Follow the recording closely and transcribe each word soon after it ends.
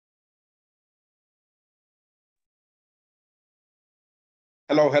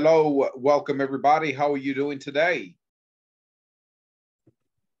Hello, hello. Welcome, everybody. How are you doing today?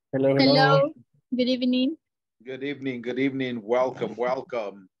 Hello, Hello. Good evening. Good evening. Good evening. Welcome,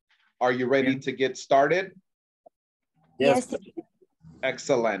 welcome. Are you ready to get started? Yes.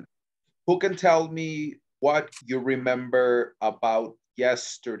 Excellent. Who can tell me what you remember about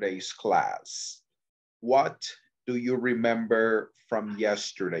yesterday's class? What do you remember from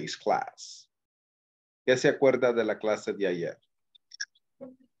yesterday's class? ¿Qué se acuerda de la clase de ayer?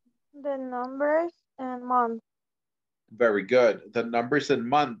 The numbers and months. Very good. The numbers and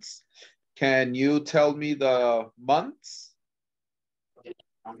months. Can you tell me the months?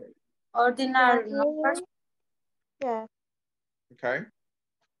 Ordinary January. numbers. Yes. Okay.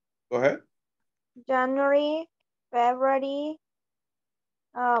 Go ahead. January, February,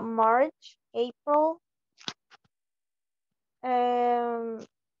 March, April,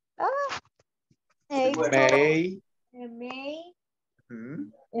 April, May. May,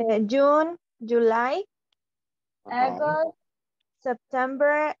 Mhm. June, July, Uh-huh. August,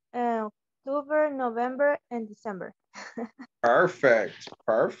 September, October, November, and December. Perfect.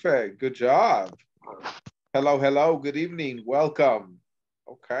 Perfect. Good job. Hello, hello. Good evening. Welcome.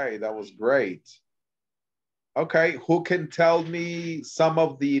 Okay, that was great. Okay, who can tell me some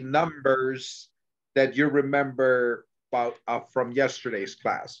of the numbers that you remember about from yesterday's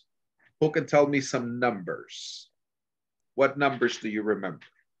class? Who can tell me some numbers? What numbers do you remember?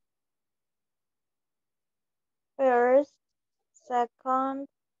 First, second,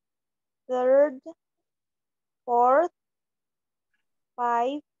 third, fourth,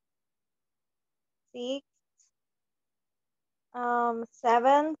 5, 6,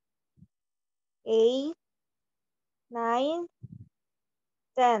 7, 8, 9,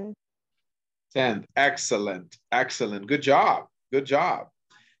 10. 10. Excellent. Excellent. Good job. Good job.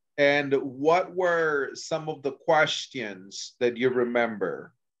 And what were some of the questions that you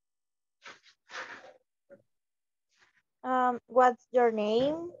remember? What's your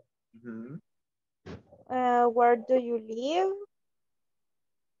name? Mm-hmm. Where do you live?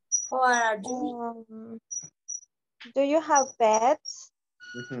 Where are you? Do you have pets?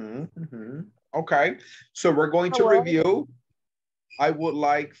 Mm-hmm. Mm-hmm. Okay, so we're going to How are review. I would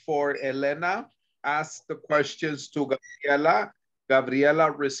like for Elena ask the questions to Gabriela.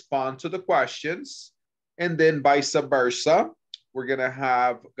 Gabriela respond to the questions, and then vice versa. We're gonna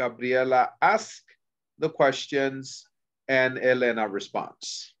have Gabriela ask the questions and Elena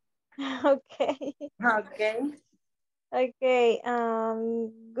responds. Okay. Okay. Okay.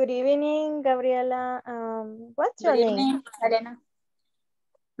 Good evening, Gabriela. What's your Good name? evening, Elena.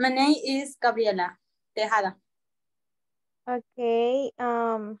 My name is Gabriela Tejada. Okay.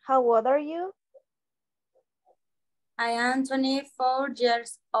 How old are you? I am 24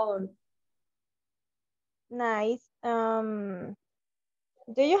 years old. Nice. Do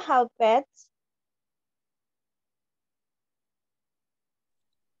you have pets?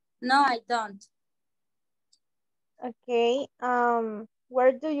 No, I don't. Okay.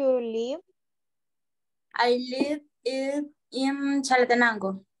 Where do you live? I live in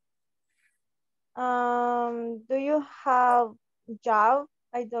Chalatenango. Do you have job?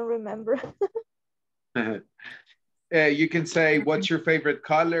 I don't remember. You can say, what's your favorite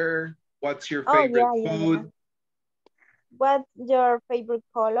color? What's your Oh, favorite yeah. food? What's your favorite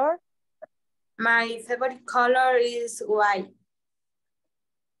color? My favorite color is white.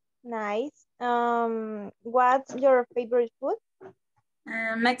 Nice. What's your favorite food?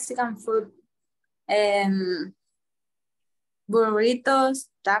 Mexican food. Burritos,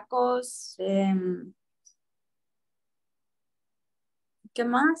 tacos. ¿Qué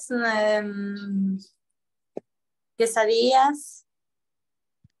más? Quesadillas.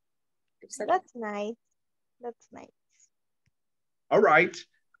 That's nice. That's nice. All right,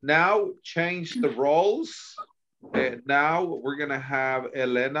 now change the roles. And now we're gonna have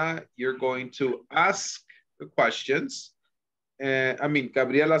Elena, you're going to ask the questions.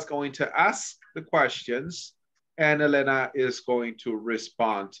 Gabriela's going to ask the questions and Elena is going to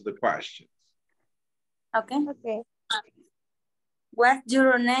respond to the questions. Okay. Okay. What's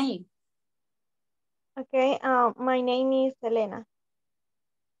your name? Okay. My name is Elena.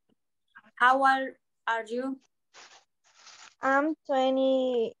 How old are you? I'm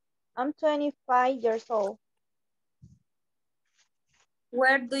 25 years old.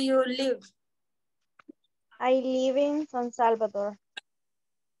 Where do you live? I live in San Salvador.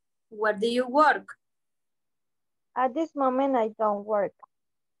 Where do you work? At this moment, I don't work.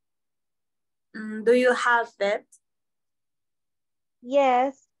 Do you have pets?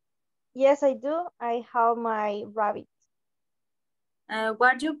 Yes. Yes, I do. I have my rabbit.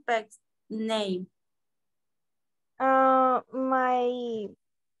 What's your pet's name? My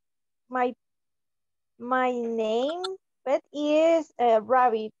My my name pet is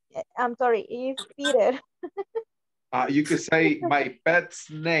Rabbit. I'm sorry, is Peter. You could say my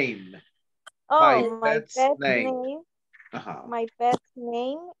pet's name. Oh, My my pet's pet's name. name. Uh-huh. My pet's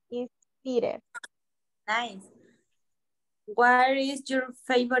name is Peter. Nice. What is your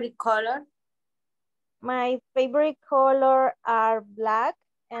favorite color? My favorite color are black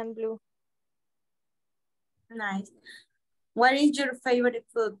and blue. Nice. What is your favorite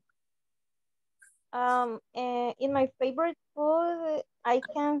food? In my favorite food, I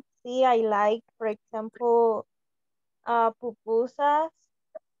can see I like, for example, pupusas,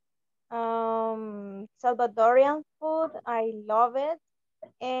 Salvadorian food. I love it,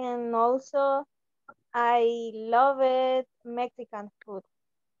 and also I love it Mexican food.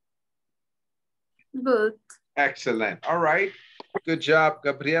 Good. Excellent. All right. Good job,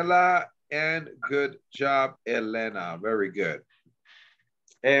 Gabriela, and good job, Elena. Very good.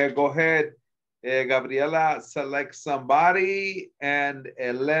 Go ahead, Gabriela, select somebody, and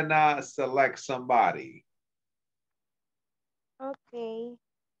Elena, select somebody. Okay.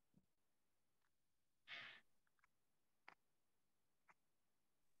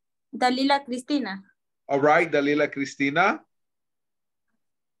 Dalila Cristina. All right, Dalila Cristina.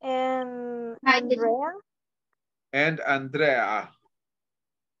 And Andrea. And Andrea.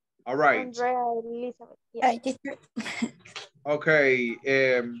 All right. Andrea Elizabeth. Yeah. Okay.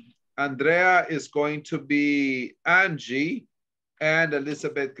 Andrea is going to be Angie and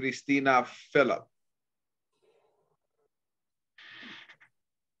Elizabeth Cristina Philip.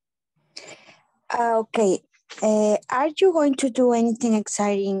 Okay. Are you going to do anything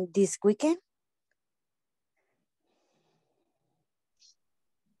exciting this weekend?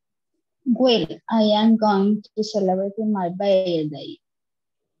 Well, I am going to celebrate my birthday.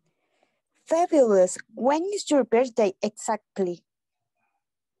 Fabulous. When is your birthday exactly?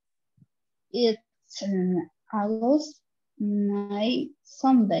 It's August 9th,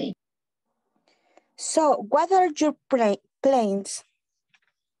 Sunday. So, what are your plans?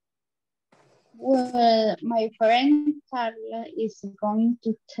 Well, my friend Carla is going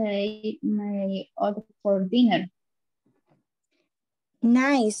to take me out for dinner.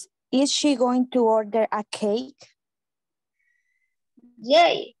 Nice. Is she going to order a cake?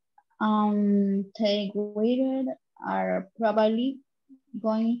 Yay! The waiters are probably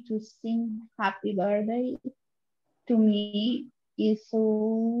going to sing happy birthday to me. It's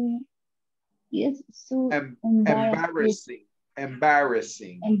so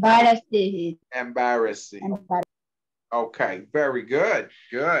Embarrassing. Okay, very good.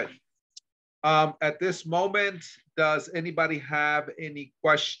 Good. At this moment, does anybody have any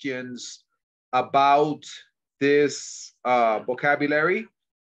questions about this vocabulary?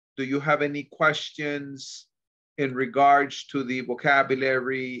 Do you have any questions in regards to the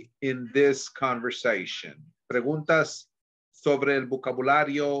vocabulary in this conversation? Preguntas sobre el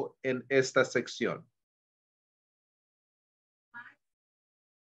vocabulario en esta sección.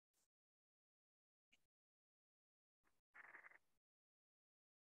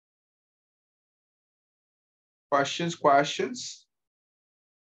 Questions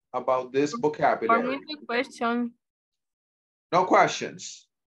about this vocabulary? For me, the question. No questions?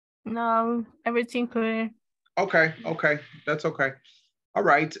 No, everything clear. Okay, that's okay. All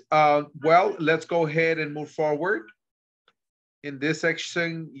right, well, let's go ahead and move forward. In this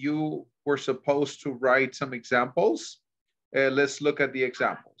section, you were supposed to write some examples. Let's look at the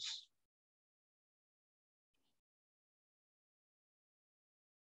examples.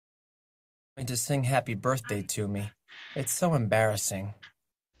 To sing happy birthday to me. It's so embarrassing.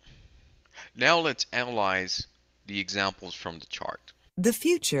 Now let's analyze the examples from the chart. The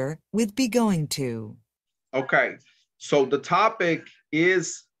future with be going to. Okay, so the topic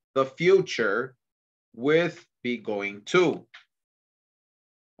is the future with be going to.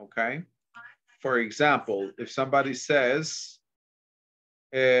 Okay, for example, if somebody says,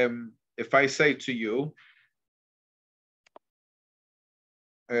 if I say to you,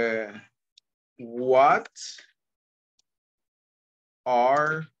 what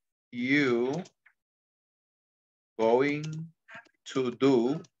are you going to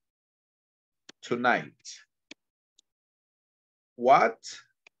do tonight? What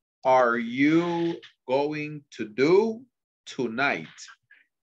are you going to do tonight?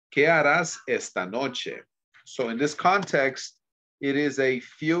 ¿Qué harás esta noche? So in this context, it is a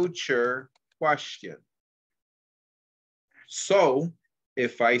future question. So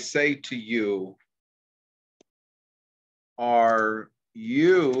if I say to you, are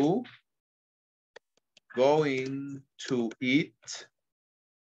you going to eat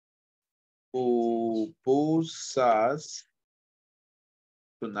pupusas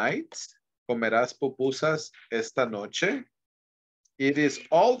tonight. Comerás pupusas esta noche. It is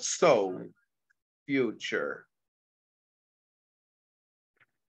also future.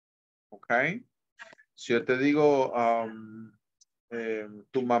 Okay. Si yo te digo,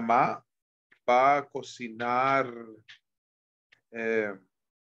 tu mamá va a cocinar,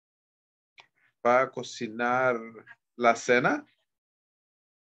 la cena.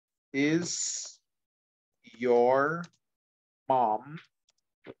 Is your mom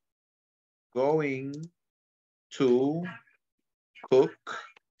going to cook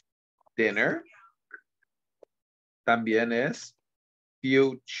dinner? También es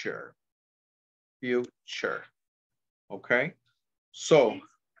future. Future. Okay. So,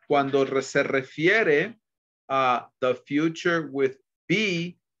 cuando se refiere a the future with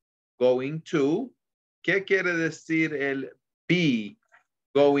be going to, ¿qué quiere decir el be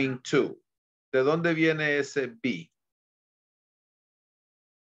going to? ¿De dónde viene ese be?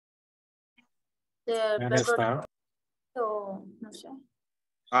 Del verbo o no sé.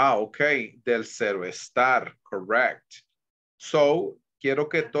 Ah, ok. Del cero estar. Correct. So, quiero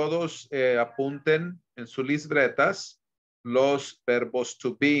que todos apunten en sus libretas los verbos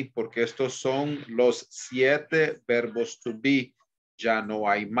to be, porque estos son los 7 verbos to be. Ya no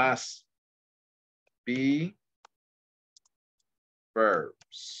hay más. Be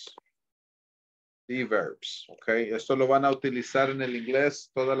verbs. Be verbs. Ok. Esto lo van a utilizar en el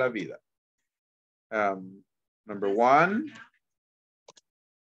inglés toda la vida. Number 1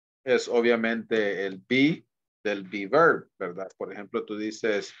 es obviamente el be del be verb, ¿verdad? Por ejemplo, tú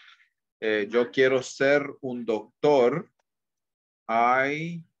dices, yo quiero ser un doctor.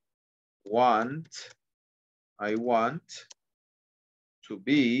 I want to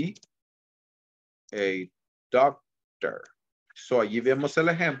be a doctor. So, allí vemos el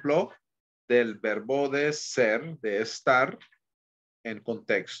ejemplo del verbo de ser, de estar en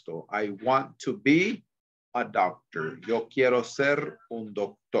contexto. I want to be a doctor. Yo quiero ser un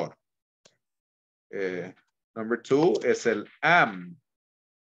doctor. Number 2 es el am.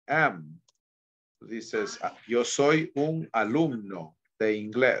 Am. Dices, yo soy un alumno de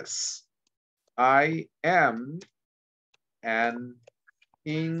inglés. I am an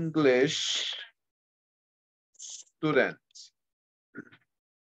English student.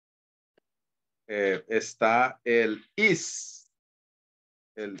 Está el is.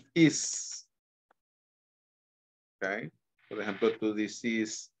 El is. Okay. Por ejemplo, tú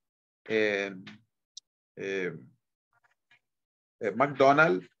dices,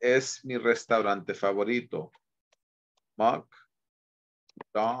 McDonald's es mi restaurante favorito.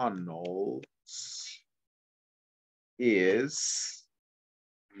 McDonald's is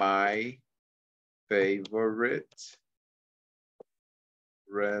my favorite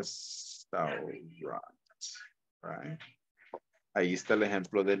restaurant. Right? Ahí está el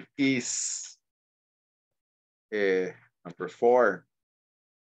ejemplo del is. Number 4.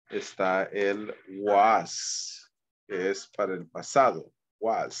 Está el was, que es para el pasado.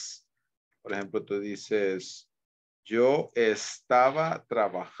 Was. Por ejemplo, tú dices, yo estaba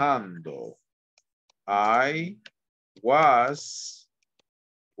trabajando. I was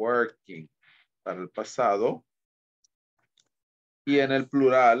working. Para el pasado. Y en el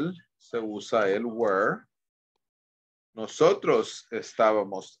plural se usa el were. Nosotros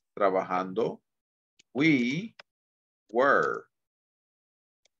estábamos trabajando. We were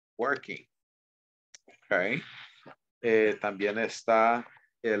working. Okay. También está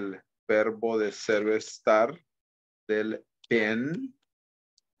el verbo de ser estar del been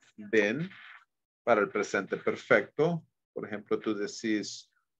para el presente perfecto. Por ejemplo, tú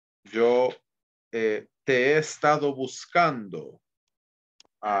decís, yo te he estado buscando.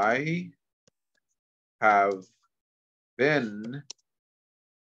 I have been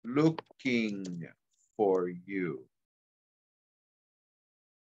looking for you.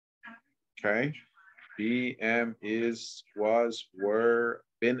 Okay. BM is, was, were,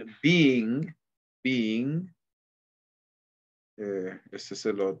 been, being. Este es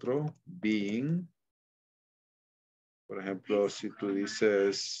el otro. Being. Por ejemplo, si tú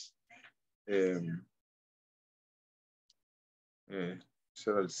dices,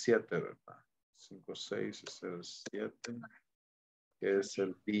 será el 7, ¿verdad? 5, 6, es el 7. Que es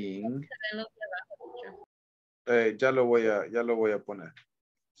el being. Ya lo voy a poner.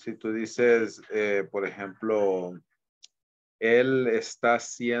 Si tú dices, por ejemplo, él está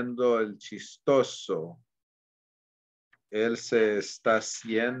haciendo el chistoso. Él se está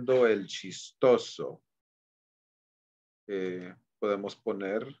haciendo el chistoso. Podemos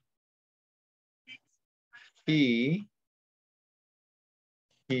poner he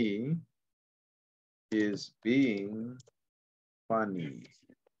is being funny.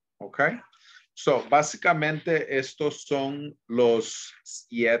 Okay. So, básicamente estos son los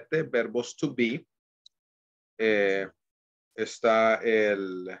 7 verbos to be. Está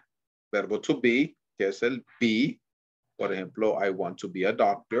el verbo to be, que es el be. Por ejemplo, I want to be a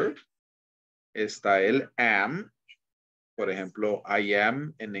doctor. Está el am. Por ejemplo, I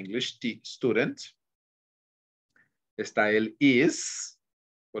am an English student. Está el is.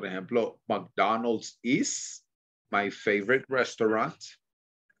 Por ejemplo, McDonald's is my favorite restaurant.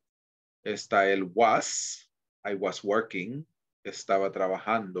 Está el was. I was working. Estaba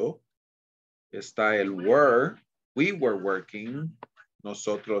trabajando. Está el were. We were working.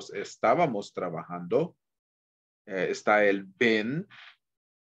 Nosotros estábamos trabajando. Está el been.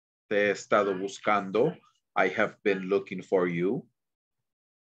 Te he estado buscando. I have been looking for you.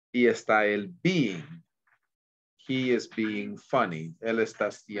 Y está el being. He is being funny. Él está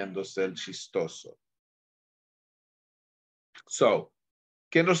haciéndose el chistoso. So,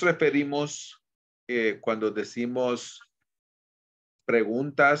 ¿qué nos referimos cuando decimos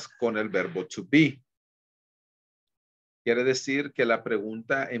preguntas con el verbo to be? Quiere decir que la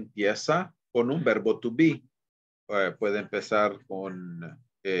pregunta empieza con un verbo to be. Puede empezar con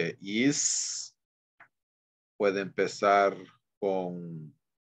is. Puede empezar con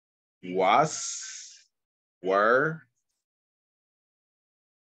was, were.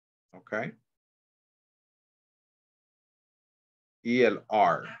 Ok. Y el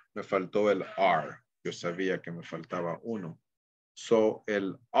are. Me faltó el are. Yo sabía que me faltaba uno. So,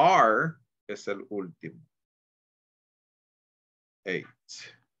 el are es el último. 8.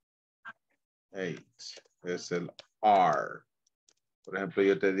 Es el are. Por ejemplo,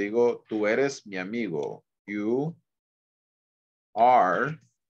 yo te digo, tú eres mi amigo. You are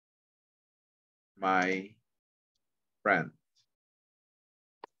my friend.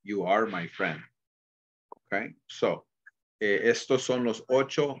 You are my friend. Okay. So, estos son los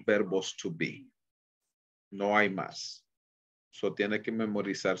 8 verbos to be. No hay más. So, tiene que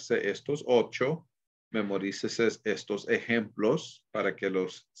memorizarse estos 8. Memorícese estos ejemplos para que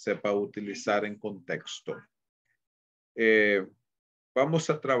los sepa utilizar en contexto. Vamos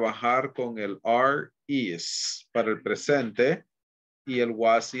a trabajar con el are, is para el presente y el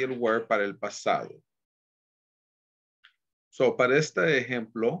was y el were para el pasado. So, para este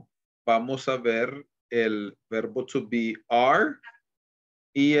ejemplo, vamos a ver el verbo to be are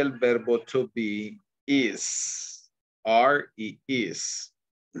y el verbo to be is. Are y is.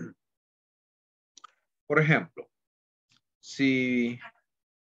 Por ejemplo, si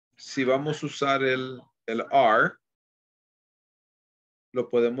vamos a usar el are, lo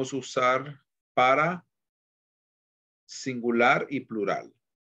podemos usar para singular y plural.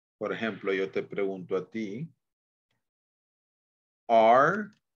 Por ejemplo, yo te pregunto a ti,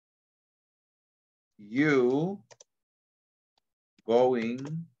 are you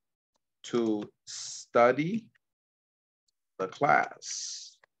going to study the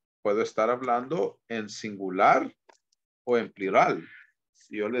class? Puedo estar hablando en singular o en plural.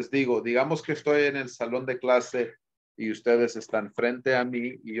 Si yo les digo, digamos que estoy en el salón de clase y ustedes están frente a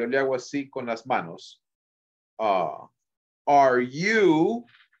mí y yo le hago así con las manos. Are you,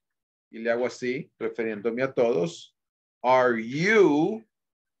 y le hago así, refiriéndome a todos, are you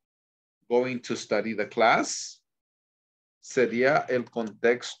going to study the class? Sería el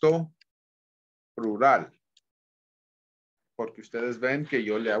contexto plural. Porque ustedes ven que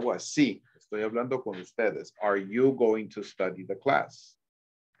yo le hago así. Estoy hablando con ustedes. Are you going to study the class?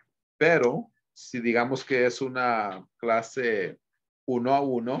 Pero si digamos que es una clase 1 a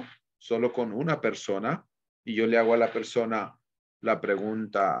 1, solo con una persona, y yo le hago a la persona la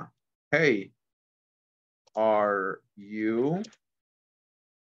pregunta, hey, are you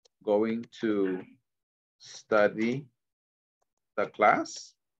going to study the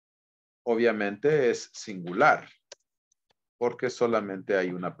class? Obviamente es singular, porque solamente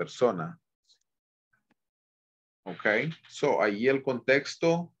hay una persona. Ok, so ahí el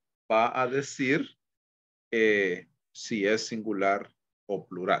contexto va a decir si es singular o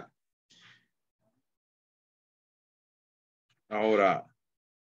plural. Ahora,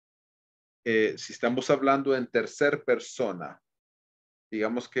 si estamos hablando en tercer persona,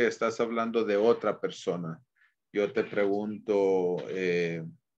 digamos que estás hablando de otra persona. Yo te pregunto,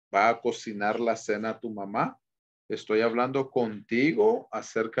 ¿va a cocinar la cena tu mamá? Estoy hablando contigo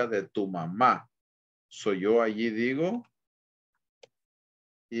acerca de tu mamá. Soy yo allí digo,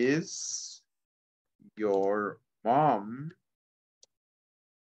 is your mom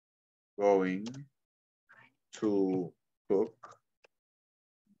going to cook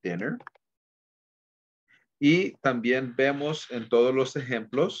dinner? Y también vemos en todos los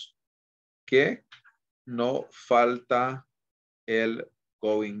ejemplos que no falta el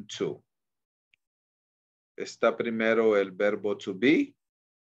going to. Está primero el verbo to be,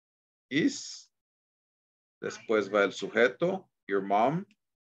 is. Después va el sujeto, your mom.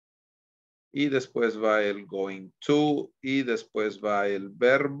 Y después va el going to. Y después va el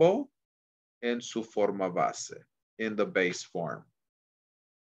verbo en su forma base, in the base form.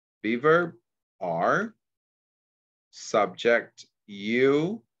 Be verb, are. Subject,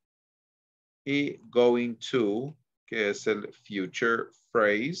 you. Y going to, que es el future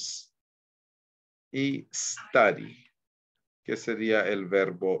phrase. Y study, que sería el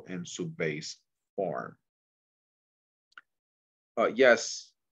verbo en su base form.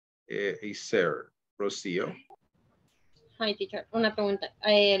 Yes, Iser, Rocío. Hi, teacher. Una pregunta.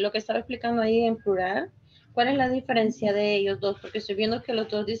 Lo que estaba explicando ahí en plural, ¿cuál es la diferencia de ellos dos? Porque estoy viendo que los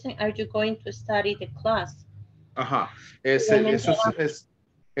dos dicen, are you going to study the class? Ajá. Igualmente,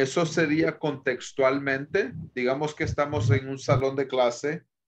 Eso sería contextualmente. Digamos que estamos en un salón de clase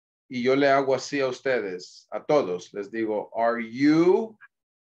y yo le hago así a ustedes, a todos. Les digo, are you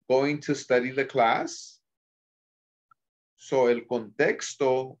going to study the class? So, el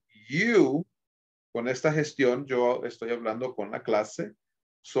contexto, you, con esta gestión, yo estoy hablando con la clase.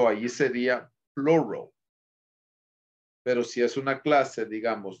 So, allí sería plural. Pero si es una clase,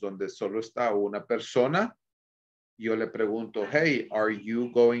 digamos, donde solo está una persona, yo le pregunto, hey, are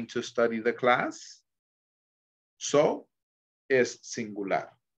you going to study the class? So, es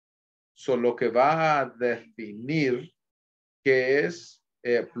singular. So, lo que va a definir qué es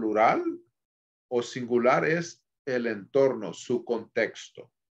plural o singular es el entorno, su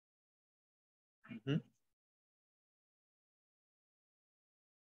contexto.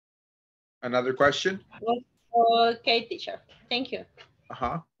 Another question? Okay, teacher. Thank you.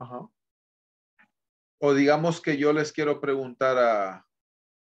 Ajá, ajá. O digamos que yo les quiero preguntar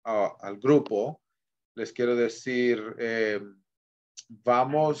al grupo, les quiero decir,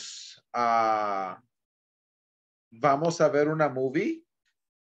 vamos a ver una movie.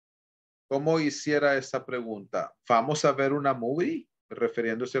 ¿Cómo hiciera esa pregunta? ¿Vamos a ver una movie?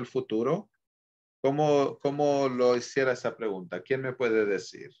 Refiriéndose al futuro. ¿Cómo lo hiciera esa pregunta? ¿Quién me puede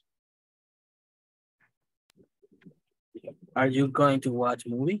decir? Are you going to watch a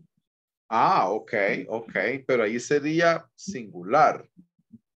movie? Ah, ok. Pero ahí sería singular.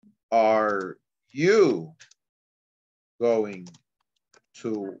 Are you going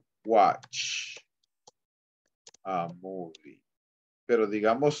to watch a movie? Pero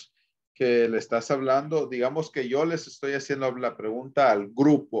digamos que le estás hablando, digamos que yo les estoy haciendo la pregunta al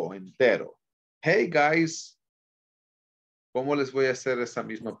grupo entero. Hey, guys, ¿cómo les voy a hacer esa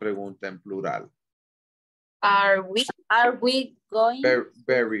misma pregunta en plural? Are we going?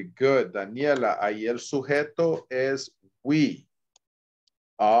 Very good, Daniela. Ahí el sujeto es we.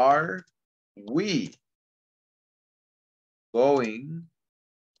 Are we going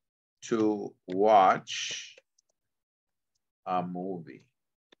to watch a movie?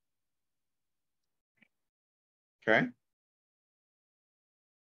 Okay.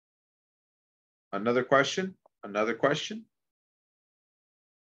 Another question? Another question?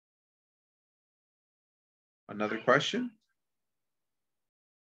 Another question?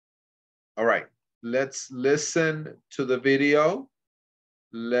 All right. Let's listen to the video.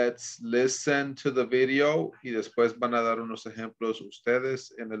 Let's listen to the video y después van a dar unos ejemplos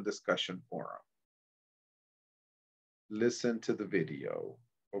ustedes en el discussion forum. Listen to the video.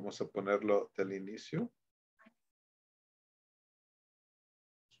 Vamos a ponerlo del inicio.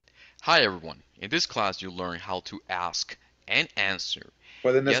 Hi everyone. In this class you'll learn how to ask and answer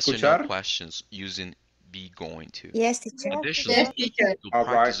 ¿Pueden yes escuchar? or no questions using be going to. Yes, teacher. Additionally, Yes, teacher. you'll All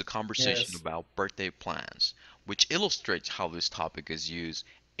practice right. a conversation Yes. about birthday plans, which illustrates how this topic is used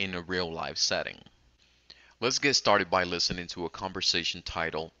in a real-life setting. Let's get started by listening to a conversation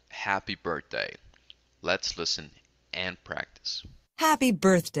titled Happy Birthday. Let's listen and practice. Happy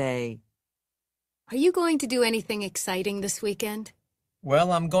birthday. Are you going to do anything exciting this weekend?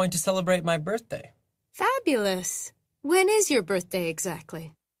 Well, I'm going to celebrate my birthday. Fabulous. When is your birthday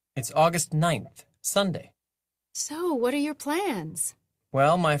exactly? It's August 9th, Sunday. So, what are your plans?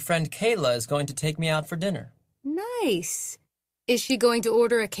 Well, my friend Kayla is going to take me out for dinner. Nice. Is she going to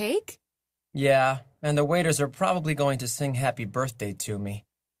order a cake? Yeah, and the waiters are probably going to sing happy birthday to me.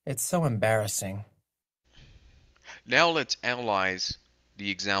 It's so embarrassing. Now let's analyze the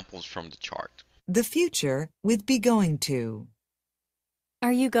examples from the chart. The future with be going to.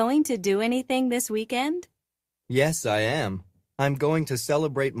 Are you going to do anything this weekend? Yes, I am. I'm going to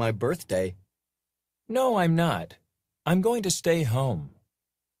celebrate my birthday. No, I'm not. I'm going to stay home.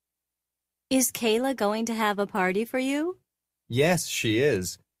 Is Kayla going to have a party for you? Yes, she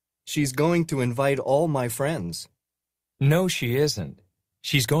is. She's going to invite all my friends. No, she isn't.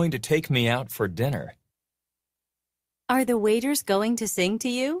 She's going to take me out for dinner. Are the waiters going to sing to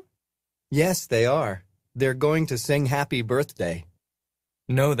you? Yes, they are. They're going to sing happy birthday.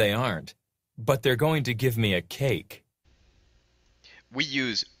 No, they aren't. But they're going to give me a cake. We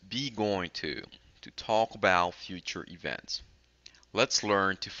use be going to talk about future events. Let's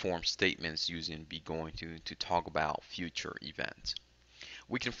learn to form statements using be going to talk about future events.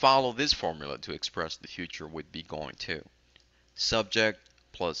 We can follow this formula to express the future with be going to. Subject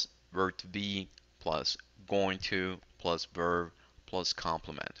plus verb to be plus going to plus verb plus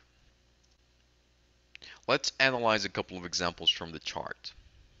complement. Let's analyze a couple of examples from the chart.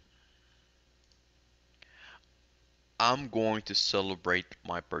 I'm going to celebrate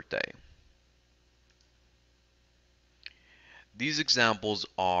my birthday. These examples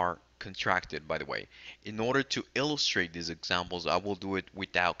are contracted, by the way. In order to illustrate these examples, I will do it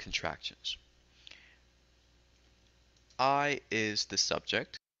without contractions. I is the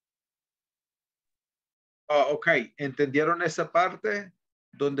subject. Ok, ¿entendieron esa parte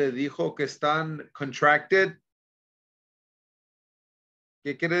donde dijo que están contracted?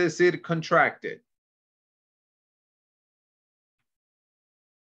 ¿Qué quiere decir contracted?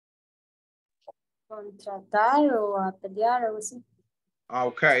 Contratar o a pelear o algo así.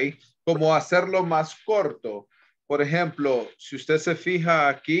 Ok, como hacerlo más corto. Por ejemplo, si usted se fija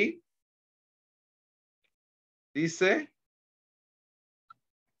aquí, dice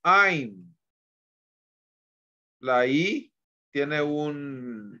I'm. La I tiene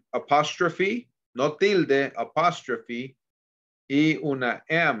un apóstrofe, no tilde, apóstrofe, y una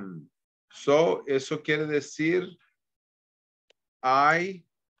M. So, eso quiere decir I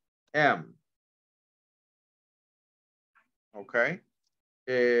am. Ok.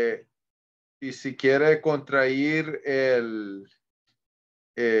 Y si quiere contraer el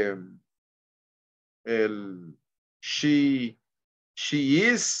she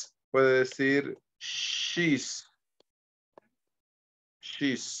is, puede decir she's.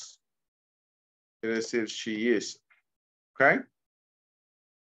 She's. Quiere decir she is. Ok.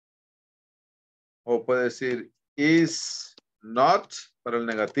 O puede decir is not para el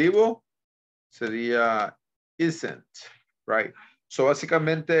negativo. Sería isn't. Right. So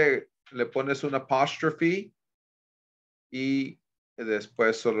básicamente le pones un apóstrofe y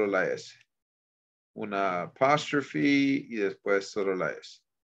después solo la S. Una apóstrofe y después solo la S.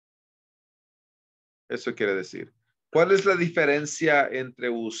 Eso quiere decir. ¿Cuál es la diferencia entre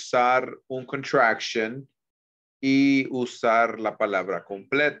usar un contraction y usar la palabra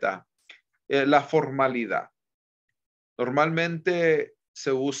completa? La formalidad. Normalmente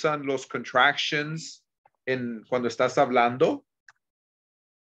se usan los contractions cuando estás hablando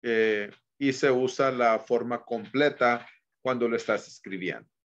y se usa la forma completa cuando lo estás escribiendo.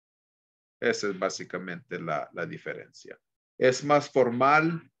 Esa es básicamente la diferencia. Es más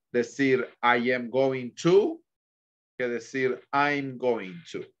formal decir I am going to que decir I'm going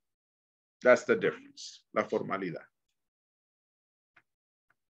to. That's the difference, la formalidad.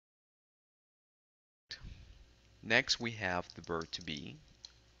 Next, we have the verb to be,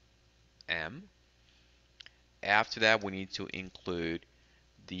 am. After that, we need to include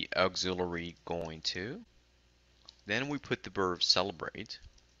the auxiliary going to. Then we put the verb celebrate.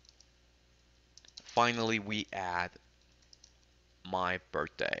 Finally, we add my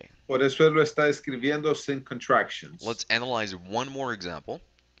birthday. Por eso él lo está escribiendo sin contractions. Let's analyze one more example.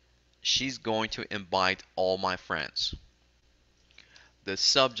 She's going to invite all my friends. The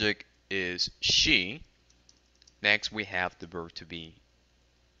subject is she. Next, we have the verb to be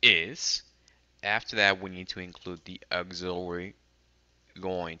is. After that, we need to include the auxiliary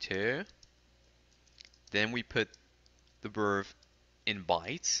going to. Then we put the verb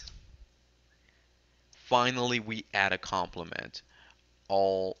invite. Finally, we add a complement.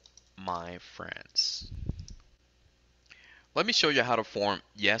 All my friends. Let me show you how to form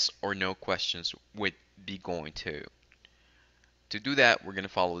yes or no questions with be going to. To do that, we're going to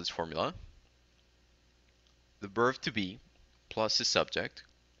follow this formula. The verb to be plus the subject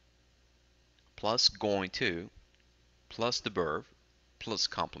plus going to plus the verb plus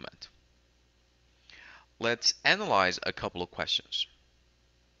complement. Let's analyze a couple of questions.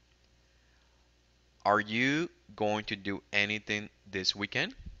 Are you going to do anything this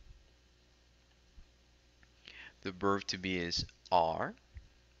weekend? The verb to be is are.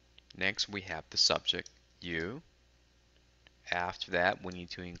 Next, we have the subject, you. After that, we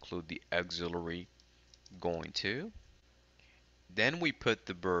need to include the auxiliary going to. Then we put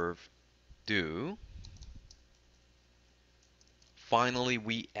the verb do. Finally,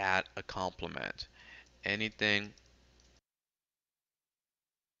 we add a complement. Anything.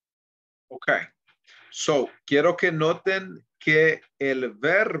 Okay. So, quiero que noten que el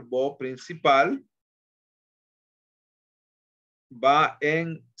verbo principal va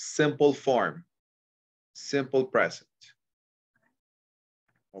en simple form, simple present.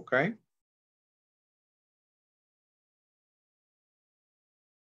 Okay?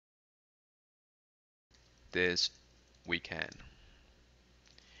 This we can.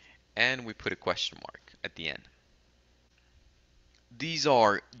 And we put a question mark at the end. These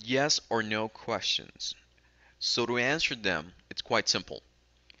are yes or no questions. So to answer them, it's quite simple.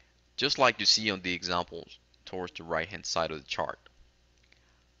 Just like you see on the examples towards the right-hand side of the chart.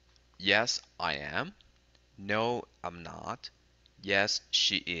 Yes, I am. No, I'm not. Yes,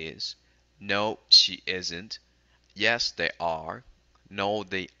 she is. No, she isn't. Yes, they are. No,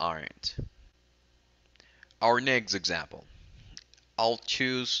 they aren't. Our next example. I'll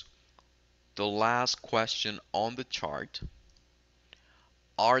choose the last question on the chart.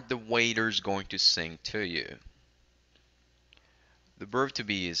 Are the waiters going to sing to you? The verb to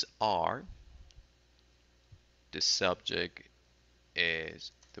be is are. The subject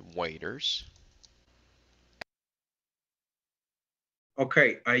is the waiters.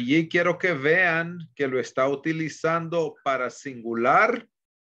 Ok, allí quiero que vean que lo está utilizando para singular.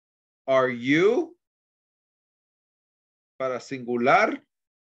 Are you? Para singular.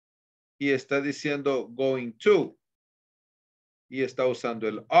 Y está diciendo going to. Y está usando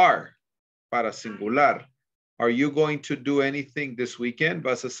el are para singular. Are you going to do anything this weekend?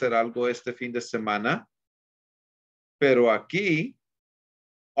 ¿Vas a hacer algo este fin de semana? Pero aquí,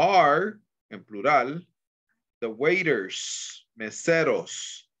 are, en plural, the waiters,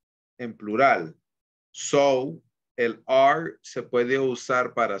 meseros, en plural. So, el are se puede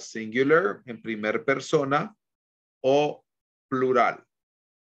usar para singular, en primer persona, o plural.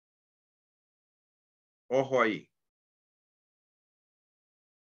 Ojo ahí.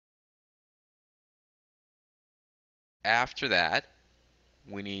 After that,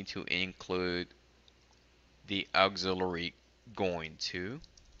 we need to include the auxiliary going to.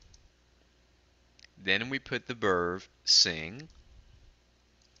 Then we put the verb sing.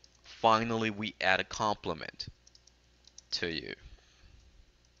 Finally, we add a complement to you.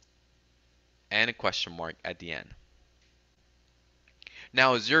 And a question mark at the end.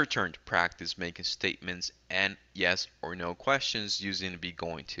 Now it's your turn to practice making statements and yes or no questions using be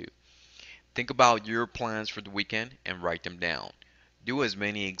going to. Think about your plans for the weekend and write them down. Do as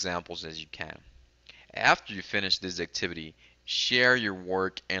many examples as you can. After you finish this activity, share your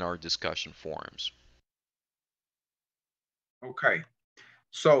work in our discussion forums. Ok.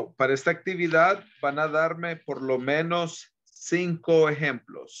 So, para esta actividad van a darme por lo menos 5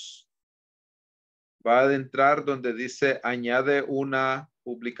 ejemplos. Va a entrar donde dice añade una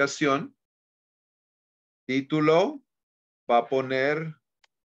publicación. Título va a poner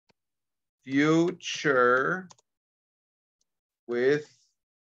future with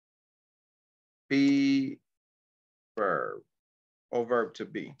be verb o verb to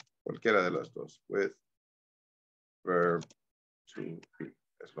be. Cualquiera de las dos. With verb to be.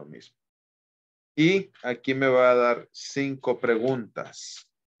 Es lo mismo. Y aquí me va a dar 5 preguntas.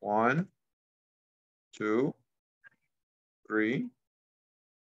 1, 2, 3,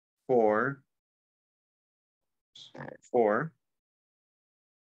 4, 4,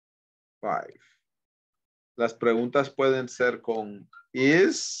 5. Las preguntas pueden ser con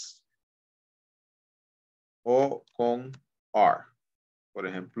is o con are. Por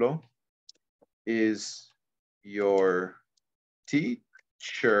ejemplo, is your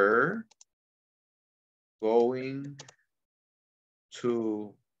teacher going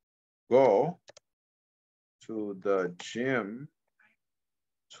to go to the gym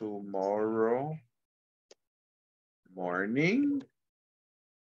tomorrow morning?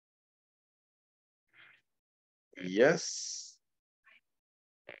 Yes,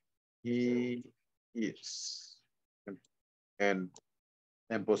 he is. En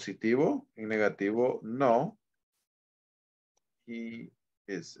positivo, en negativo, no, he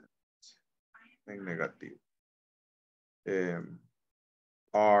isn't. En negativo.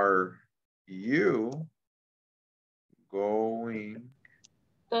 Are you going?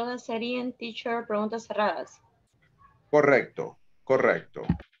 Todas serían teacher preguntas cerradas. Correcto, correcto.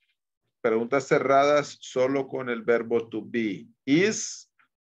 Preguntas cerradas solo con el verbo to be. Is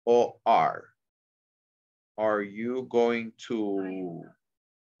o are. Are you going to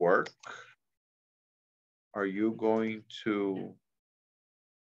work? Are you going to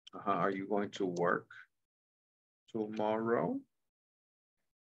work tomorrow?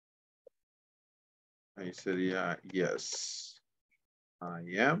 Ahí sería yes, I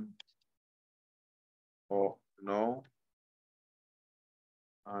am. O no,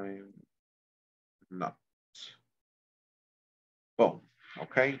 I'm Not. Boom.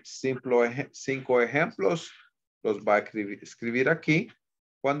 Ok. 5 ejemplos. Los va a escribir aquí.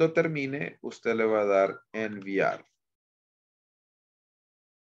 Cuando termine, usted le va a dar enviar.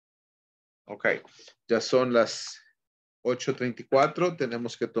 Ok. Ya son las 8:34.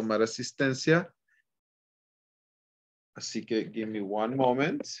 Tenemos que tomar asistencia. Así que give me one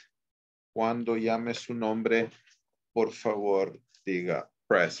moment. Cuando llame su nombre, por favor, diga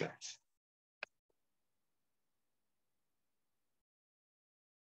present.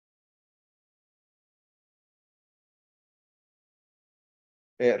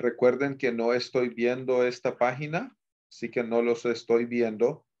 Recuerden que no estoy viendo esta página, así que no los estoy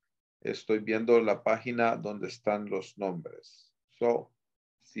viendo. Estoy viendo la página donde están los nombres. So,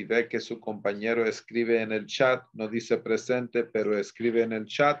 si ve que su compañero escribe en el chat, no dice presente, pero escribe en el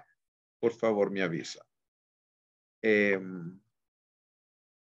chat, por favor me avisa. Today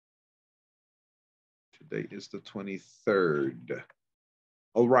is the 23rd.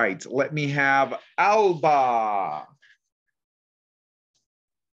 All right, let me have Alba.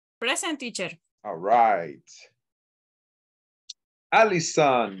 Present, teacher. All right.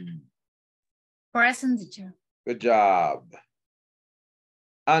 Allison. Present, teacher. Good job.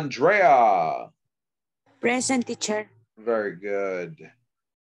 Andrea. Present, teacher. Very good.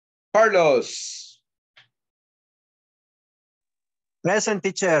 Carlos. Present,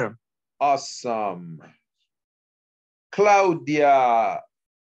 teacher. Awesome. Claudia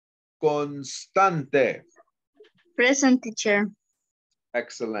Constante. Present, teacher.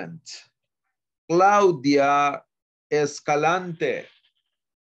 Excellent. Claudia Escalante.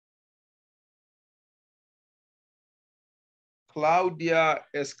 Claudia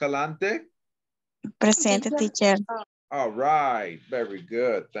Escalante. Present, teacher. All right. Very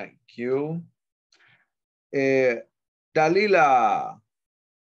good. Thank you. Dalila.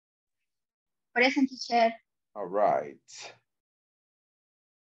 Present, teacher. All right.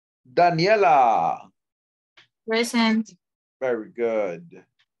 Daniela. Present. Very good.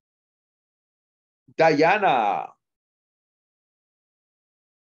 Diana.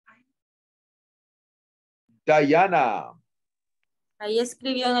 Diana. Ahí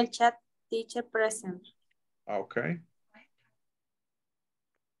escribió en el chat, teacher present. Okay.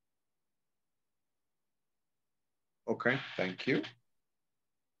 Okay, thank you.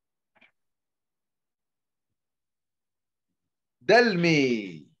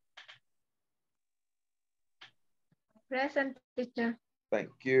 Delmi. Present, teacher. Thank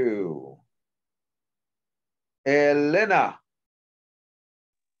you. Elena.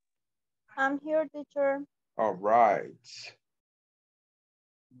 I'm here, teacher. All right.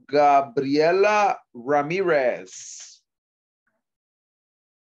 Gabriela Ramirez.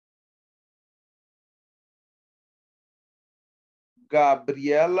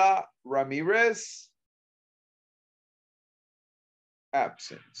 Gabriela Ramirez.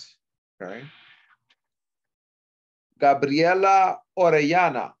 Absent. Okay. Gabriela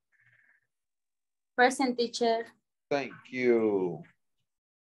Orellana. Present, teacher. Thank you.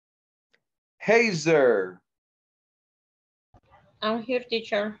 Hazer. I'm here,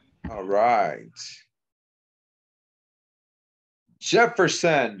 teacher. All right.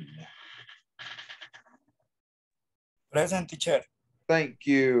 Jefferson. Present, teacher. Thank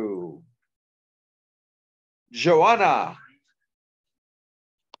you. Joanna.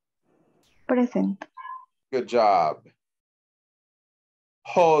 Present. Good job.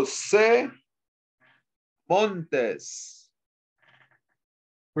 Jose Montes.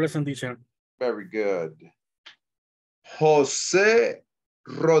 Present, teacher. Very good. Jose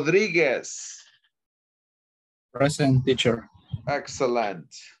Rodriguez. Present, teacher.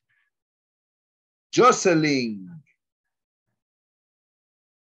 Excellent. Jocelyn.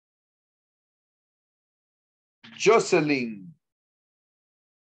 Jocelyn.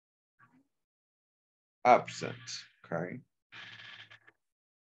 Absent. Okay.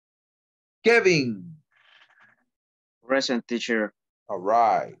 Kevin. Present, teacher. All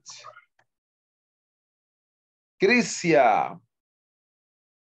right. Crisia.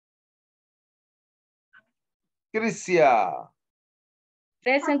 Crisia.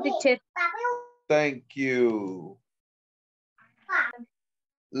 Present, teacher. Thank you.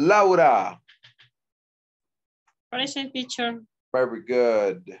 Laura. Present, teacher. Very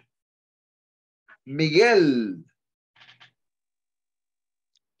good. Miguel.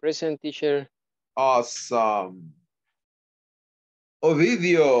 Present, teacher. Awesome.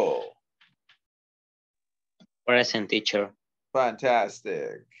 Ovidio. Present, teacher.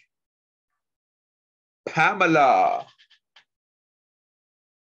 Fantastic. Pamela.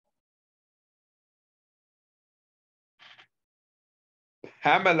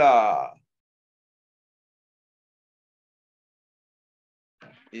 Pamela.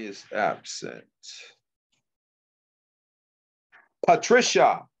 is absent.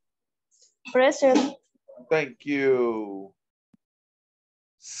 Patricia. Present. Thank you.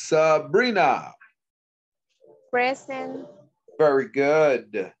 Sabrina. Present. Very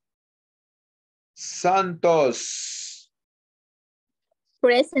good. Santos.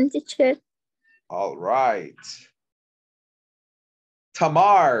 Present, teacher. All right.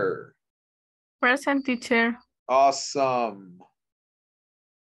 Tamar. Present, teacher. Awesome.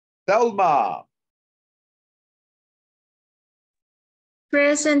 Thelma.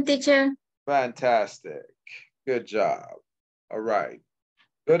 Present, teacher. Fantastic. Good job. All right.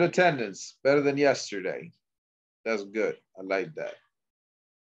 Good attendance. Better than yesterday. That's good. I like that.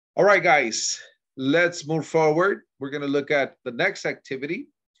 All right, guys. Let's move forward. We're going to look at the next activity.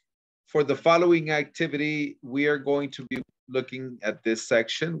 For the following activity, we are going to be looking at this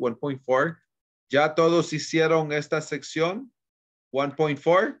section, 1.4. ¿Ya todos hicieron esta sección?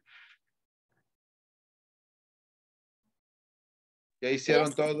 1.4. ¿Ya hicieron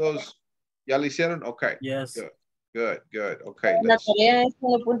Yes. todos? ¿Ya lo hicieron? Okay. Yes. Good, good, good. Okay. La tarea es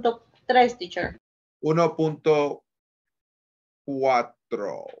 1.3, teacher. 1.4.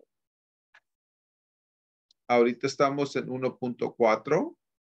 Ahorita estamos en 1.4.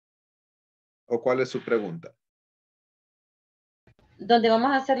 ¿O cuál es su pregunta? Donde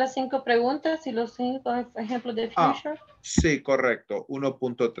vamos a hacer las 5 preguntas y los 5 ejemplos de future. Sí, correcto.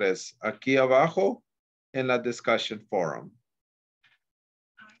 1.3. Aquí abajo en la discussion forum.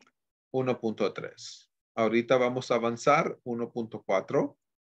 1.3. Ahorita vamos a avanzar. 1.4.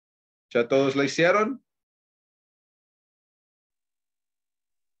 ¿Ya todos la hicieron?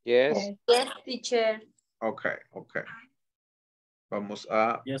 Yes. Yes, teacher. Okay, okay. Vamos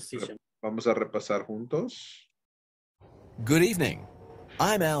a repasar juntos. Good evening.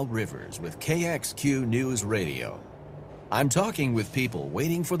 I'm Al Rivers with KXQ News Radio. I'm talking with people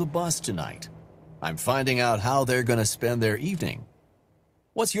waiting for the bus tonight. I'm finding out how they're going to spend their evening.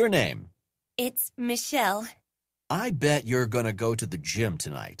 What's your name? It's Michelle. I bet you're going to go to the gym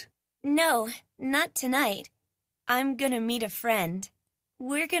tonight. No, not tonight. I'm gonna meet a friend.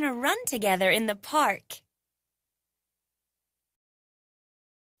 We're gonna run together in the park.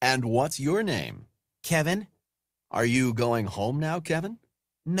 And what's your name? Kevin? Are you going home now, Kevin?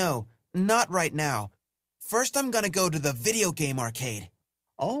 No, not right now. First, I'm gonna go to the video game arcade.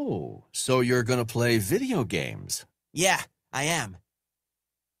 Oh, so you're going to play video games? Yeah, I am.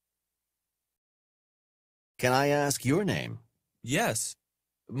 Can I ask your name? Yes.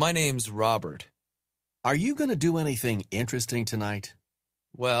 My name's Robert. Are you going to do anything interesting tonight?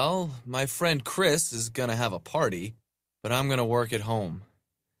 Well, my friend Chris is going to have a party, but I'm going to work at home.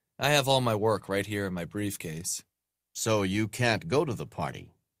 I have all my work right here in my briefcase. So you can't go to the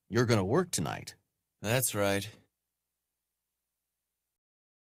party. You're going to work tonight. That's right.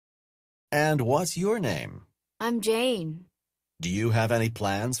 And what's your name? I'm Jane. Do you have any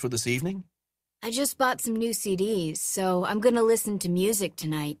plans for this evening? I just bought some new CDs, so I'm gonna listen to music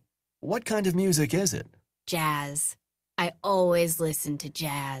tonight. What kind of music is it? Jazz. I always listen to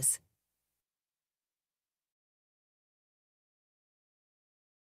jazz.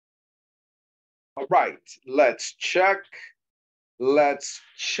 All right, let's check. Let's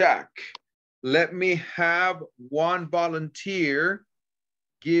check. Let me have one volunteer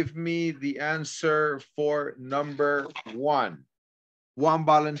give me the answer for number 1. One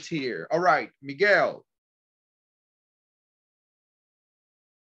volunteer. All right, Miguel.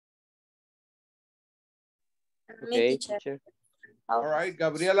 Okay, teacher. All right,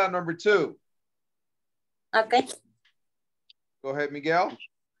 Gabriela, number 2. Okay. Go ahead, Miguel.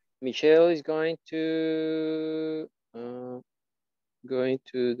 Michelle is going to the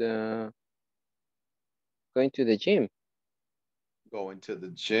gym. Going to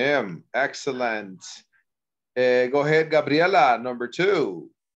the gym. Excellent. Go ahead, Gabriela, number 2.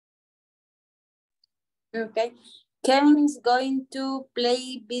 Okay. Kevin is going to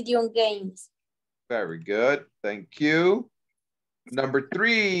play video games. Very good. Thank you. Number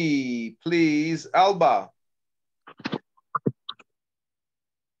 3, please, Alba.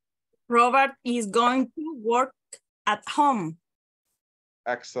 Robert is going to work at home.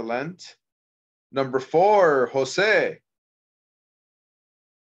 Excellent. Number 4, Jose.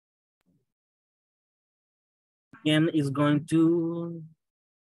 Ken is going to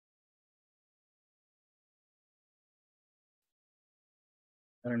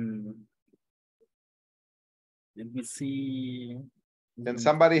let me see. Can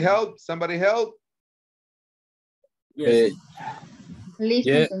somebody help? Somebody help? Yes.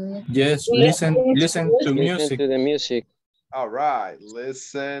 Listen to the music. All right,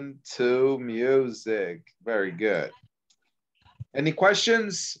 listen to music. Very good. Any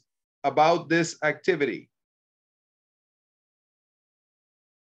questions about this activity?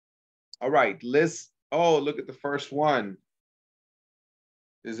 All right, oh, look at the first one.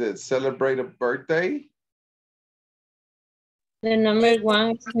 Is it celebrate a birthday? The number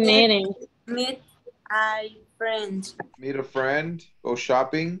one is meeting. Meet a friend. Meet a friend, go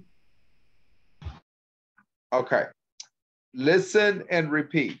shopping. Okay, listen and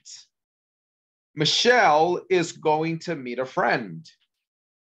repeat. Michelle is going to meet a friend.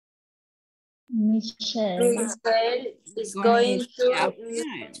 Michelle is going to meet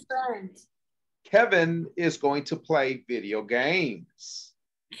a friend. Kevin is going to play video games.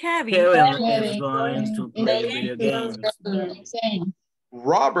 Kevin is going to play video games.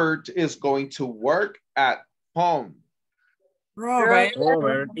 Robert is going to work at home.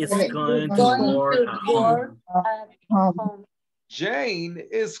 Robert is going to work at home. Jane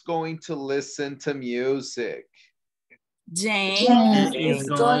is going to listen to music. Jane is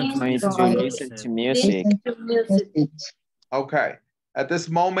going to listen to music. Okay. At this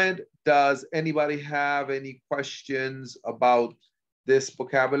moment, does anybody have any questions about this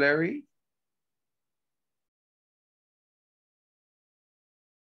vocabulary?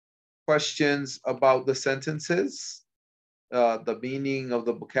 Questions about the sentences, the meaning of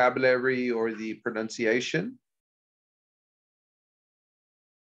the vocabulary or the pronunciation?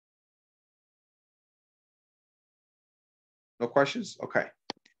 No questions? Okay.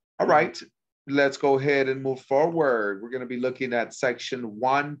 All right. Let's go ahead and move forward. We're going to be looking at section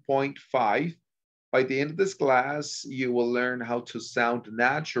 1.5. By the end of this class, you will learn how to sound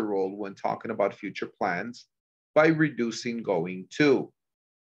natural when talking about future plans by reducing going to.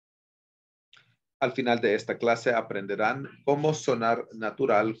 Al final de esta clase aprenderán cómo sonar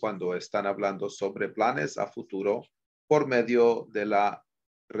natural cuando están hablando sobre planes a futuro por medio de la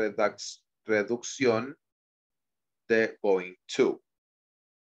reducción de going to.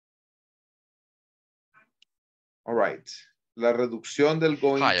 All right. La reducción del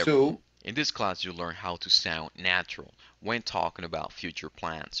going Hi, to. everyone. In this class, you'll learn how to sound natural when talking about future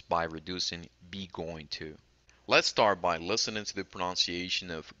plans by reducing be going to. Let's start by listening to the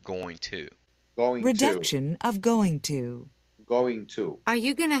pronunciation of going to. Going Reduction to. of going to. Going to. Are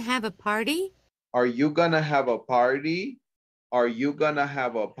you going to have a party? Are you going to have a party? Are you going to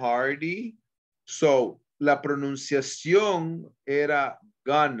have a party? So, la pronunciación era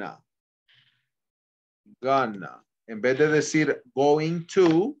gonna. Gonna. En vez de decir going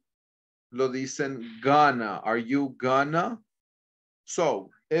to, lo dicen gonna. Are you gonna?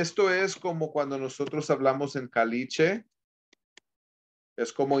 So, esto es como cuando nosotros hablamos en caliche.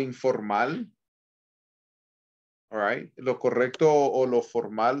 Es como informal. All right. Lo correcto o lo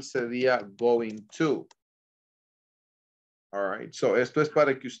formal sería going to. All right. So, esto es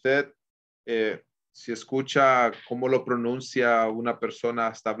para que usted, si escucha cómo lo pronuncia una persona,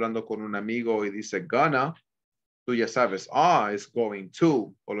 está hablando con un amigo y dice gonna, tú ya sabes, es going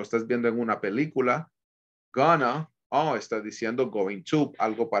to. O lo estás viendo en una película, gonna, está diciendo going to,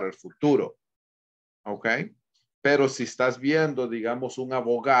 algo para el futuro. ¿Ok? Pero si estás viendo, digamos, un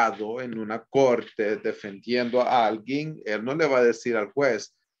abogado en una corte defendiendo a alguien, él no le va a decir al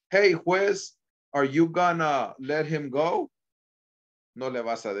juez, hey, juez, are you gonna let him go? No le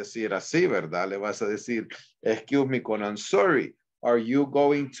vas a decir así, ¿verdad? Le vas a decir, excuse me, I'm sorry. Are you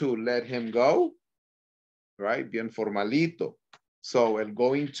going to let him go? Right? Bien formalito. So, el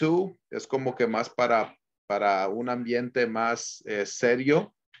going to es como que más para un ambiente más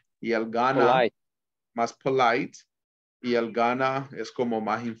serio. Y el gonna, Polite. más polite. Y el gonna es como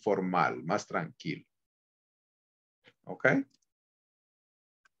más informal, más tranquilo. ¿Ok?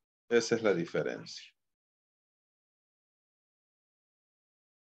 Esa es la diferencia.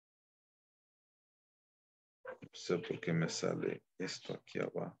 No sé por qué me sale esto aquí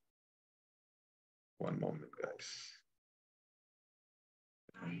abajo. One moment, guys.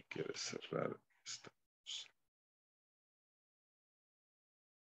 Quiero cerrar esta cosa.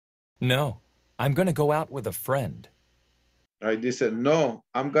 No, I'm going to go out with a friend. Ahí dice, no,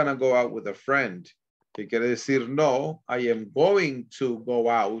 I'm going to go out with a friend. Que quiere decir, no, I am going to go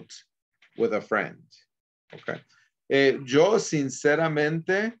out with a friend. Okay. Yo,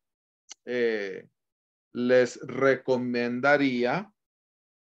 sinceramente, les recomendaría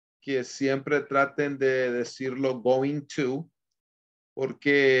que siempre traten de decirlo going to,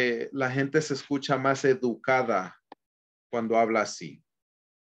 porque la gente se escucha más educada cuando habla así.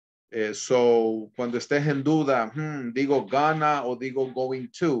 So, cuando estés en duda, digo gonna o digo going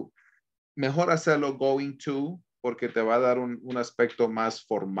to, mejor hacerlo going to porque te va a dar un aspecto más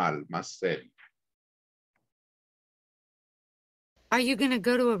formal, más serio. Are you going to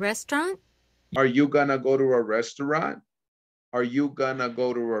go to a restaurant? Are you gonna go to a restaurant? Are you gonna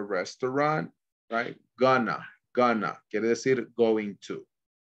go to a restaurant? Right? Gonna. Quiere decir going to.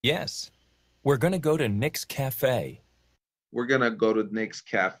 Yes. We're gonna go to Nick's Cafe. We're gonna go to Nick's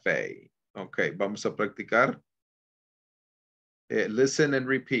Cafe. Ok, vamos a practicar. Listen and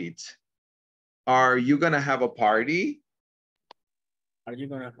repeat. Are you gonna have a party? Are you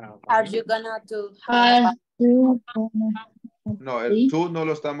gonna have? Are you gonna do? No, el tú no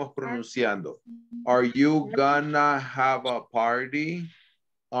lo estamos pronunciando. Are you gonna have a party?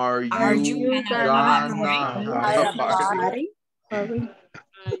 Are you gonna have a party?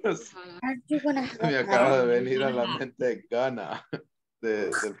 Me acaba de venir a la mente Gana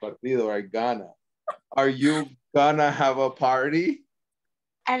del partido, right? Gana. Are you gonna have a party?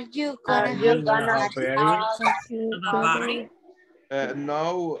 Are you gonna have a party?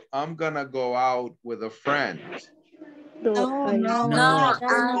 No, I'm gonna go out with a friend. No, I'm gonna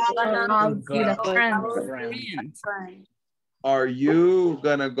With a friend. Are you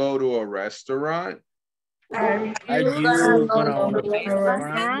gonna go to a restaurant? Are you gonna go to a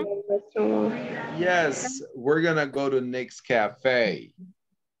restaurant? Yes, we're gonna go to Nick's Cafe.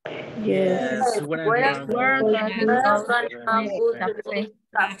 Yes. We're gonna go to Nick's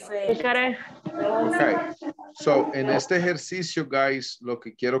Cafe. Okay, so en este ejercicio, guys, lo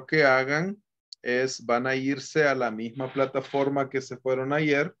que quiero que hagan es, van a irse a la misma plataforma que se fueron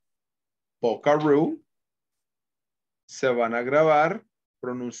ayer, Bocaroo. Se van a grabar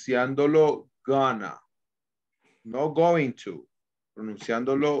pronunciándolo gonna, no going to,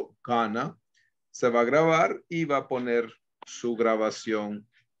 pronunciándolo gonna. Se va a grabar y va a poner su grabación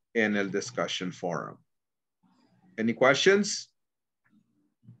en el discussion forum. Any questions?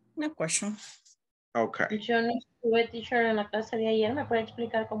 No question. Okay. Yo no estuve, teacher, en la clase de ayer. ¿Me puede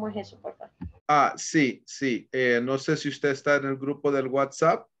explicar cómo es eso, por favor? Ah, sí. No sé si usted está en el grupo del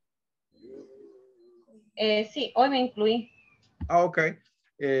WhatsApp. Sí, hoy me incluí. Ah, ok.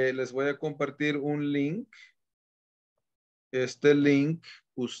 Les voy a compartir un link. Este link,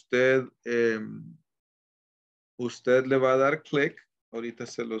 usted le va a dar clic. Ahorita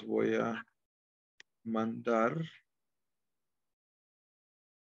se los voy a mandar.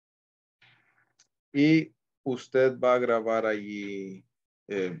 Y usted va a grabar allí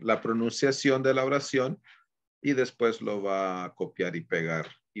la pronunciación de la oración y después lo va a copiar y pegar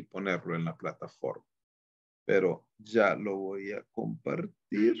y ponerlo en la plataforma. Pero ya lo voy a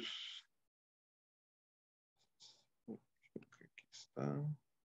compartir. Aquí está.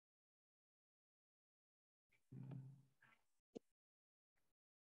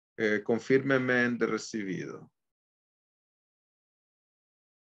 Confírmeme de recibido.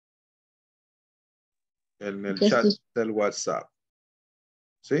 En el chat del WhatsApp.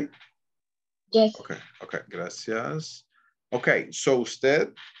 ¿Sí? Yes. Ok, gracias. Ok, so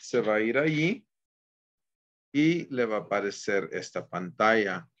usted se va a ir allí y le va a aparecer esta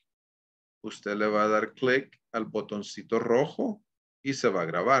pantalla. Usted le va a dar clic al botoncito rojo y se va a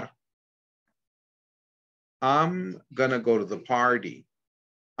grabar. I'm gonna go to the party.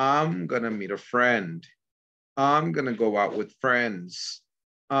 I'm gonna meet a friend. I'm gonna go out with friends.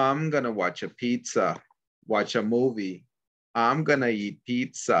 I'm gonna watch a pizza, watch a movie. I'm gonna eat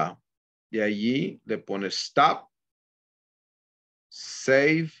pizza. Y allí le pone stop,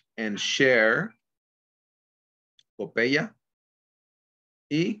 save and share. Copia.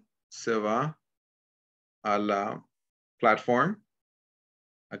 Y se va a la platform.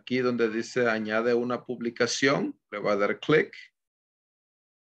 Aquí donde dice añade una publicación, le va a dar clic.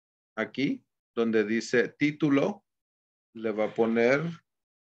 Aquí donde dice título, le va a poner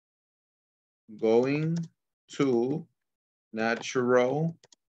going to natural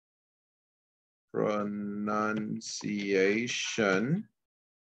pronunciation.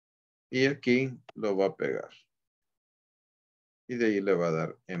 Y aquí lo va a pegar. Y de ahí le va a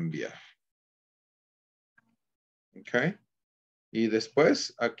dar enviar. Ok. Y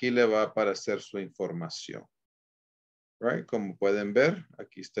después aquí le va a aparecer su información. Right? Como pueden ver,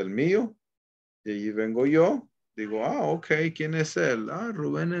 aquí está el mío. Y allí vengo yo. Digo, ok, ¿quién es él?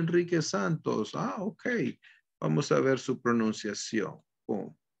 Rubén Enrique Santos. Ok. Vamos a ver su pronunciación.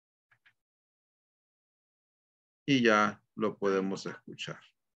 Pum. Y ya lo podemos escuchar.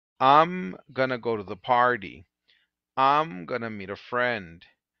 I'm gonna go to the party. I'm gonna meet a friend.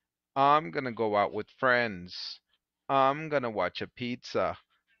 I'm gonna go out with friends. I'm gonna watch a pizza,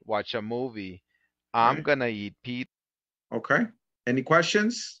 watch a movie. I'm gonna eat pizza. Okay. Any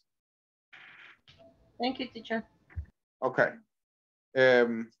questions? Thank you, teacher. Okay.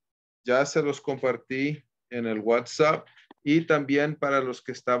 Ya se los compartí en el WhatsApp y también para los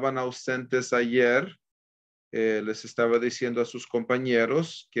que estaban ausentes ayer, les estaba diciendo a sus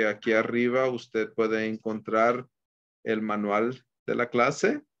compañeros que aquí arriba usted puede encontrar el manual de la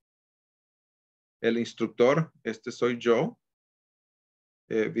clase. El instructor, este soy yo.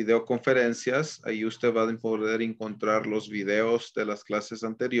 Videoconferencias, ahí usted va a poder encontrar los videos de las clases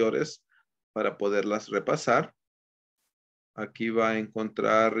anteriores para poderlas repasar. Aquí va a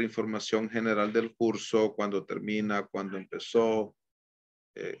encontrar información general del curso, cuándo termina, cuándo empezó,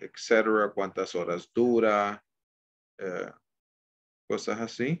 etcétera, cuántas horas dura, cosas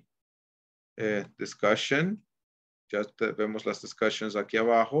así. Discussion, ya vemos las discussions aquí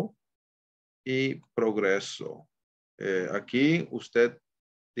abajo. Y progreso. Aquí usted,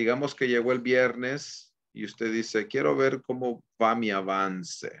 digamos que llegó el viernes y usted dice, quiero ver cómo va mi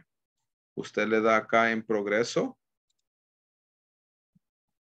avance. Usted le da acá en progreso.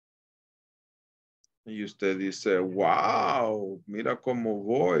 Y usted dice, wow, mira cómo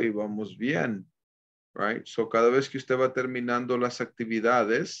voy, vamos bien. Right? So cada vez que usted va terminando las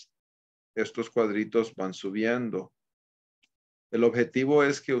actividades, estos cuadritos van subiendo. El objetivo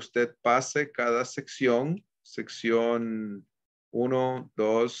es que usted pase cada sección, sección 1,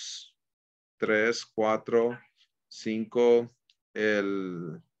 2, 3, 4, 5,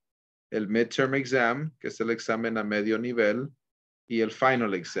 el midterm exam, que es el examen a medio nivel, y el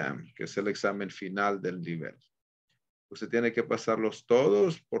final exam, que es el examen final del nivel. Usted tiene que pasarlos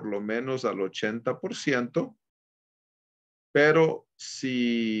todos por lo menos al 80%, pero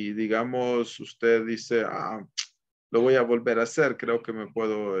si, digamos, usted dice, lo voy a volver a hacer, creo que me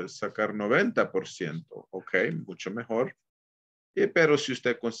puedo sacar 90%. Ok, mucho mejor. Pero si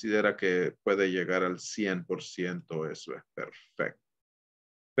usted considera que puede llegar al 100%, eso es perfecto.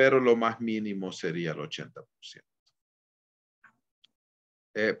 Pero lo más mínimo sería el 80%.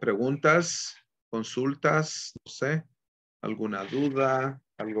 Preguntas, consultas, no sé, alguna duda,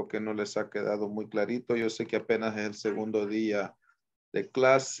 algo que no les ha quedado muy clarito. Yo sé que apenas es el segundo día de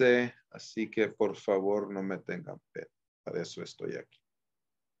clase, así que por favor no me tengan pena. Para eso estoy aquí.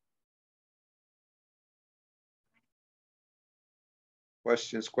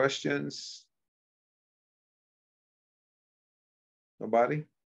 Questions? Nobody?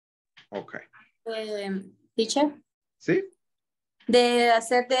 Okay. Teacher. ¿Sí? De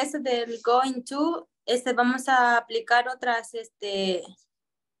hacer de eso del going to, vamos a aplicar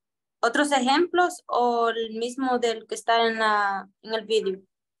otros ejemplos o el mismo del que está en el video.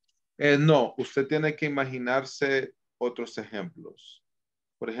 No, usted tiene que imaginarse otros ejemplos.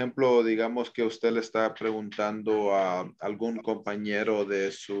 Por ejemplo, digamos que usted le está preguntando a algún compañero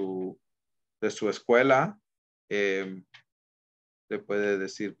de su escuela. Le puede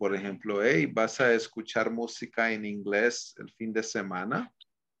decir, por ejemplo, hey, ¿vas a escuchar música en inglés el fin de semana?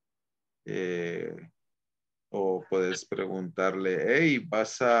 O puedes preguntarle, hey,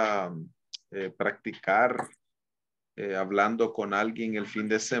 ¿vas a practicar hablando con alguien el fin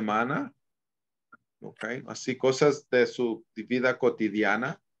de semana? Okay. Así cosas de su vida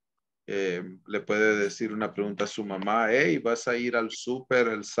cotidiana. Le puede decir una pregunta a su mamá, hey, ¿vas a ir al súper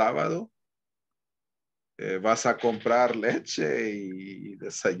el sábado? ¿Vas a comprar leche y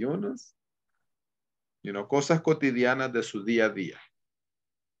desayunos? Cosas cotidianas de su día a día.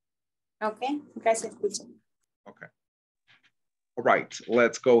 Ok, gracias, teacher. Okay. All right,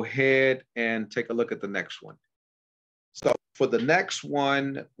 let's go ahead and take a look at the next one. So for the next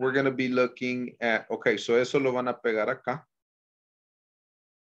one, we're going to be looking at, okay, so eso lo van a pegar acá.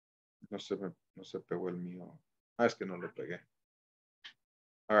 No se pegó el mío. Es que no lo pegué.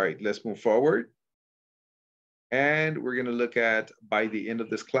 All right, let's move forward. And we're going to look at, by the end of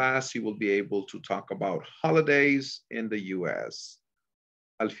this class, you will be able to talk about holidays in the U.S.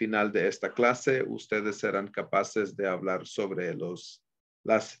 Al final de esta clase, ustedes serán capaces de hablar sobre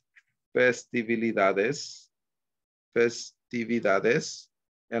las festividades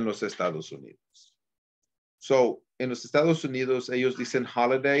en los Estados Unidos. So, en los Estados Unidos, ellos dicen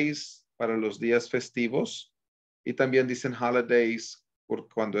holidays para los días festivos y también dicen holidays por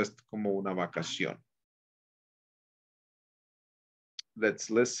cuando es como una vacación. Let's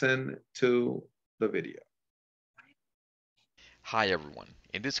listen to the video. Hi everyone.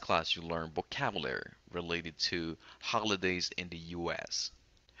 In this class you'll learn vocabulary related to holidays in the US.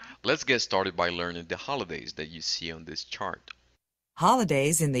 Let's get started by learning the holidays that you see on this chart.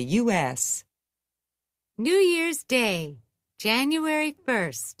 Holidays in the U.S. New Year's Day, January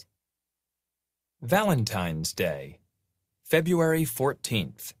 1st. Valentine's Day, February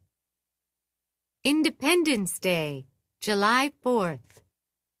 14th. Independence Day, July 4th.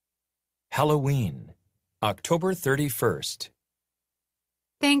 Halloween, October 31st.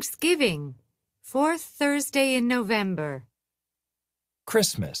 Thanksgiving, 4th Thursday in November.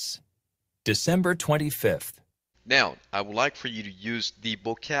 Christmas, December 25th. Now, I would like for you to use the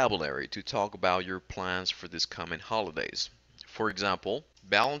vocabulary to talk about your plans for this coming holidays. For example,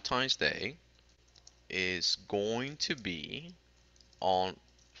 Valentine's Day is going to be on.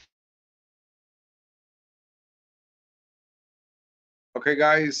 Okay,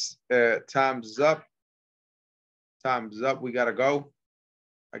 guys, time's up. Time's up. We gotta go.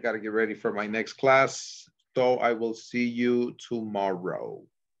 I gotta get ready for my next class. So I will see you tomorrow.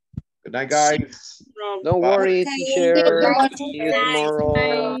 Good night, guys. Don't Bye. worry, Okay, teacher. bye, See you teacher.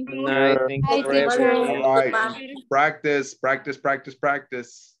 tomorrow. Good night. Thank you Bye, for teacher. everything. All right. Practice, practice, practice,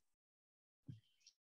 practice.